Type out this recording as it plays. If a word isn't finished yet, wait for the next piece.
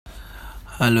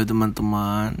Halo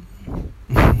teman-teman.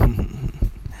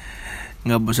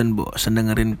 Nggak bosan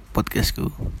dengerin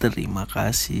podcastku? Terima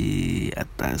kasih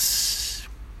atas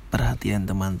perhatian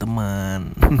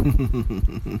teman-teman.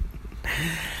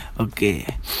 Oke,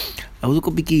 aku tuh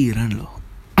kepikiran loh.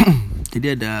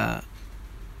 Jadi ada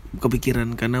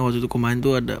kepikiran karena waktu itu kemarin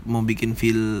tuh ada mau bikin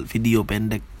video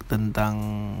pendek tentang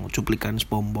cuplikan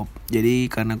SpongeBob. Jadi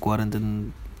karena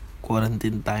quarantine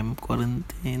time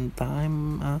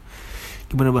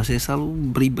gimana bahasanya,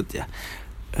 selalu beribet ya.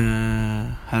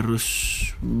 Harus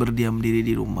berdiam diri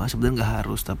di rumah. Sebenarnya nggak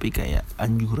harus, tapi kayak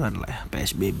anjuran lah ya,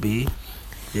 PSBB.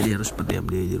 Jadi harus berdiam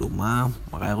diri di rumah.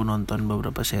 Makanya aku nonton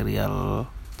beberapa serial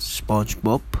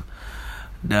SpongeBob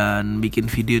dan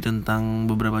bikin video tentang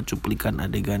beberapa cuplikan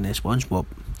adegannya SpongeBob.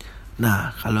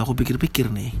 Nah, kalau aku pikir-pikir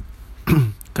nih,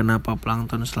 kenapa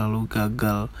plankton selalu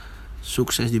gagal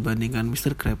sukses dibandingkan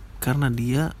Mr. Krab? Karena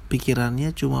dia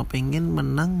pikirannya cuma pengen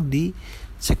menang di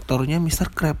sektornya Mr.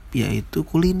 Krab, yaitu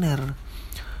kuliner.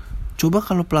 Coba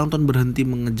kalau plankton berhenti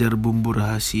mengejar bumbu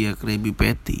rahasia Krabby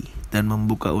Patty dan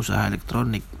membuka usaha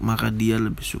elektronik, maka dia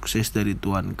lebih sukses dari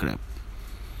Tuan Krab.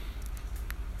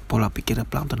 Pola pikirnya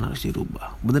plankton harus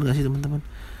dirubah. Bener gak sih teman-teman?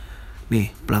 Nih,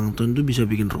 plankton tuh bisa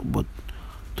bikin robot.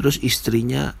 Terus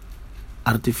istrinya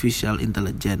artificial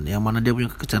intelligence, yang mana dia punya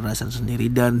kecerdasan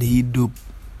sendiri dan hidup.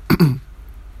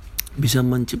 Bisa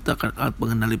menciptakan alat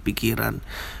pengendali pikiran,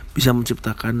 bisa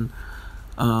menciptakan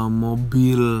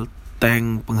mobil,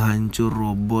 tank, penghancur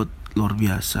robot luar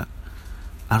biasa.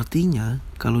 Artinya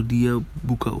kalau dia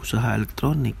buka usaha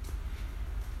elektronik,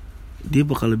 dia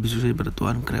bakal lebih sukses daripada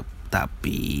Tuan Krab.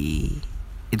 Tapi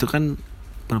itu kan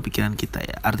pemikiran kita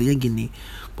ya. Artinya gini,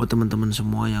 buat teman-teman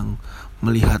semua yang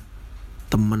melihat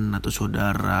teman atau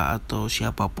saudara atau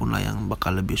siapapun lah yang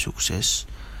bakal lebih sukses,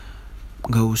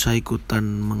 gak usah ikutan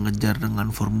mengejar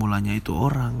dengan formulanya itu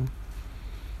orang.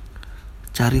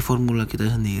 Cari formula kita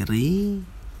sendiri,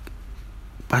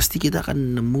 pasti kita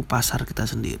akan nemu pasar kita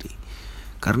sendiri.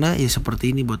 Karena ya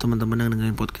seperti ini, buat teman-teman yang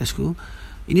dengerin podcastku,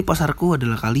 ini pasarku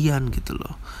adalah kalian gitu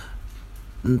loh.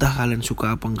 Entah kalian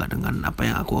suka apa enggak dengan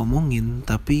apa yang aku omongin,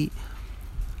 tapi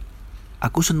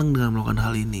aku seneng dengan melakukan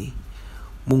hal ini.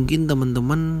 Mungkin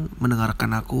teman-teman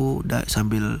mendengarkan aku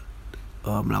sambil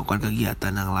melakukan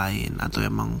kegiatan yang lain, atau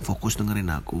emang fokus dengerin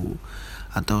aku,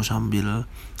 atau sambil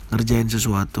ngerjain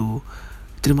sesuatu.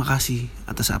 Terima kasih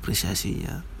atas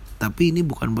apresiasinya. Tapi ini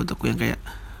bukan buat aku yang kayak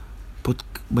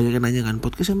banyak yang nanya kan,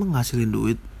 podcast emang ngasilin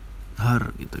duit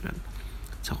gitu kan.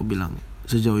 Terus aku bilang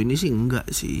sejauh ini sih enggak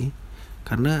sih,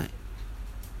 karena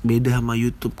beda sama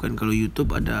YouTube kan. Kalau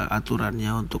YouTube ada aturannya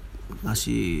untuk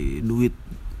ngasih duit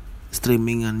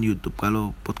streamingan YouTube.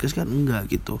 Kalau podcast kan enggak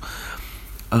gitu.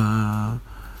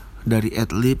 Dari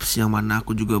AdLibs, yang mana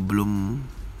aku juga belum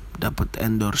dapat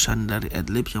endorsan dari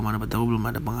AdLibs, yang mana aku belum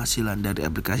ada penghasilan dari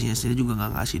aplikasinya sendiri, juga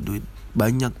nggak ngasih duit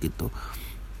banyak gitu,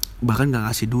 bahkan nggak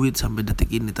ngasih duit sampai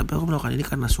detik ini. Tapi aku melakukan ini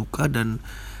karena suka dan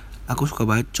aku suka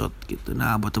bacot gitu.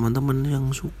 Nah, buat teman-teman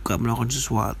yang suka melakukan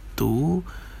sesuatu,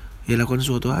 ya lakukan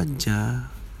sesuatu aja.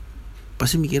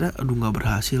 Pasti mikirnya aduh nggak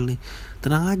berhasil nih.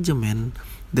 Tenang aja men.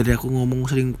 Dari aku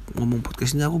sering ngomong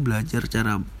podcast ini, aku belajar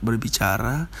cara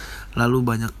berbicara, lalu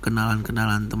banyak kenalan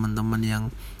teman-teman yang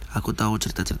aku tahu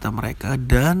cerita-cerita mereka,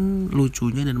 dan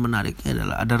lucunya dan menariknya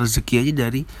adalah ada rezeki aja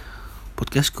dari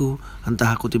podcastku.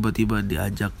 Entah aku tiba-tiba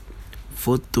diajak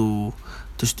foto,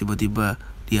 terus tiba-tiba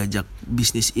diajak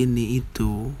bisnis ini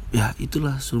itu, ya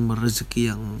itulah sumber rezeki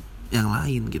yang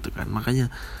lain gitu kan. Makanya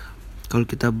kalau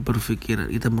kita berpikir,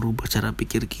 kita merubah cara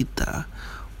pikir kita.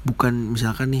 Bukan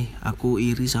misalkan nih aku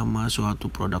iri sama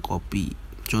suatu produk kopi,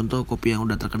 contoh kopi yang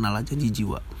udah terkenal aja, Janji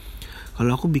Jiwa.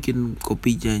 Kalau aku bikin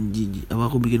kopi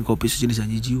sejenis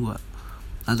Janji Jiwa,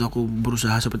 atau aku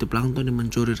berusaha seperti plankton yang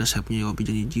mencuri resepnya kopi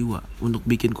Janji Jiwa untuk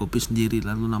bikin kopi sendiri,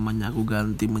 lalu namanya aku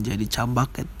ganti menjadi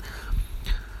Cambaket,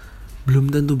 belum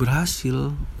tentu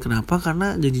berhasil. Kenapa?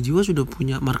 Karena Janji Jiwa sudah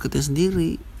punya marketnya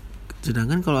sendiri.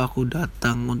 Sedangkan kalau aku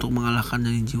datang untuk mengalahkan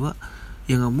Janji Jiwa,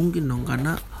 ya gak mungkin dong,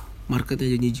 karena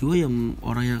marketnya Janji Jiwa yang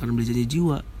orang yang akan beli Janji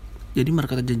Jiwa. Jadi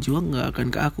marketnya Janji Jiwa gak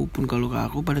akan ke aku. Pun kalau ke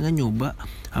aku palingan nyoba,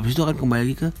 habis itu akan kembali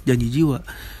lagi ke Janji Jiwa.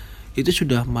 Itu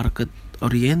sudah market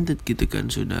oriented gitu kan,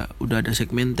 udah ada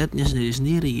segmentednya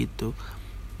sendiri gitu.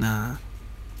 Nah,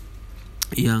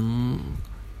 yang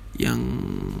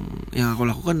aku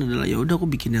lakukan adalah ya udah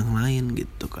aku bikin yang lain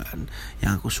gitu kan,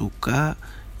 yang aku suka,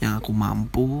 yang aku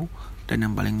mampu, dan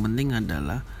yang paling penting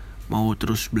adalah mau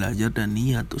terus belajar dan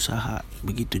niat usaha.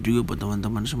 Begitu juga buat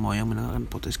teman-teman semua yang mendengarkan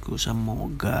podcastku.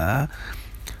 Semoga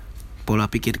pola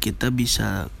pikir kita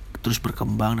bisa terus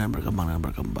berkembang dan berkembang dan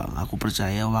berkembang. Aku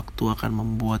percaya waktu akan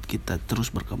membuat kita terus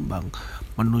berkembang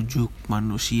menuju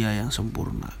manusia yang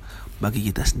sempurna. Bagi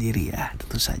kita sendiri ya,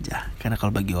 tentu saja. Karena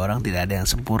kalau bagi orang tidak ada yang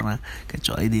sempurna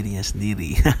kecuali dirinya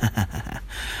sendiri.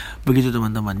 Begitu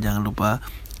teman-teman, jangan lupa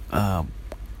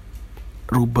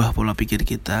rubah pola pikir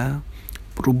kita,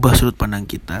 rubah sudut pandang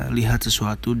kita, lihat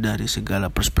sesuatu dari segala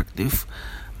perspektif.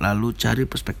 Lalu cari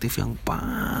perspektif yang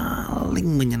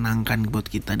paling menyenangkan buat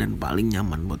kita dan paling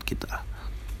nyaman buat kita.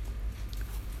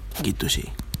 Gitu sih.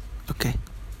 Oke,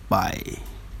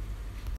 bye.